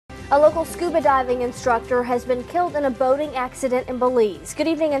A local scuba diving instructor has been killed in a boating accident in Belize. Good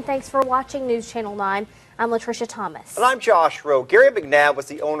evening and thanks for watching News Channel 9. I'm Latricia Thomas. And I'm Josh Rowe. Gary McNabb was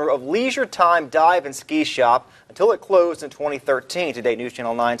the owner of Leisure Time Dive and Ski Shop until it closed in 2013. Today, News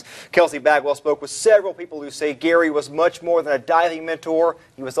Channel 9's Kelsey Bagwell spoke with several people who say Gary was much more than a diving mentor.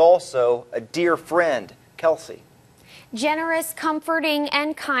 He was also a dear friend. Kelsey. Generous, comforting,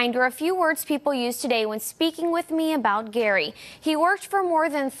 and kind are a few words people use today when speaking with me about Gary. He worked for more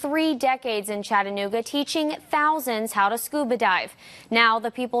than 3 decades in Chattanooga, teaching thousands how to scuba dive. Now,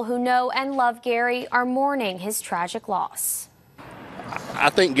 the people who know and love Gary are mourning his tragic loss. I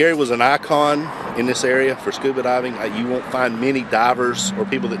think Gary was an icon in this area for scuba diving. You won't find many divers or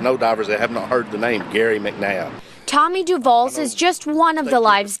people that know divers that have not heard the name Gary McNabb. Tommy Duval's is just one of the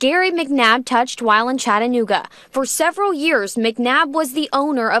lives Gary McNabb touched while in Chattanooga. For several years, McNabb was the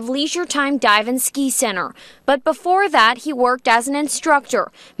owner of Leisure Time Dive and Ski Center. But before that, he worked as an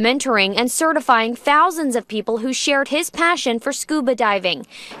instructor, mentoring and certifying thousands of people who shared his passion for scuba diving.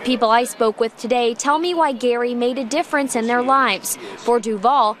 People I spoke with today tell me why Gary made a difference in their lives. For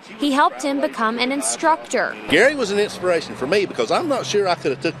Duval, he helped him become an instructor. Gary was an inspiration for me because I'm not sure I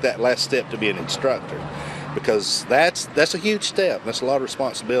could have took that last step to be an instructor. Because that's a huge step. That's a lot of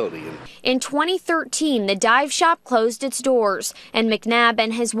responsibility. In 2013, the dive shop closed its doors, and McNabb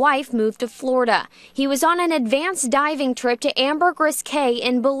and his wife moved to Florida. He was on an advanced diving trip to Ambergris Cay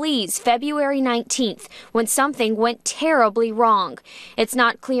in Belize, February 19th, when something went terribly wrong. It's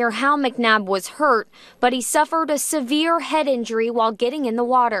not clear how McNabb was hurt, but he suffered a severe head injury while getting in the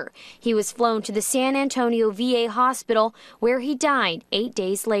water. He was flown to the San Antonio VA hospital, where he died 8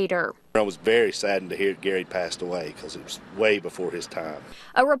 days later. I was very saddened to hear Gary passed away because it was way before his time.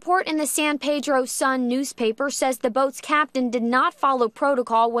 A report in the San Pedro Sun newspaper says the boat's captain did not follow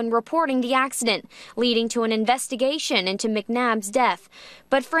protocol when reporting the accident, leading to an investigation into McNabb's death.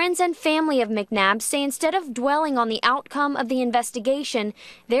 But friends and family of McNabb say instead of dwelling on the outcome of the investigation,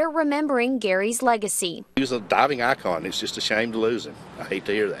 they're remembering Gary's legacy. He was a diving icon. It's just a shame to lose him. I hate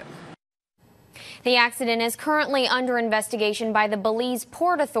to hear that. The accident is currently under investigation by the Belize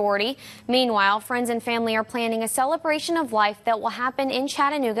Port Authority. Meanwhile, friends and family are planning a celebration of life that will happen in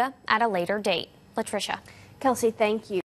Chattanooga at a later date. Latricia. Kelsey, thank you.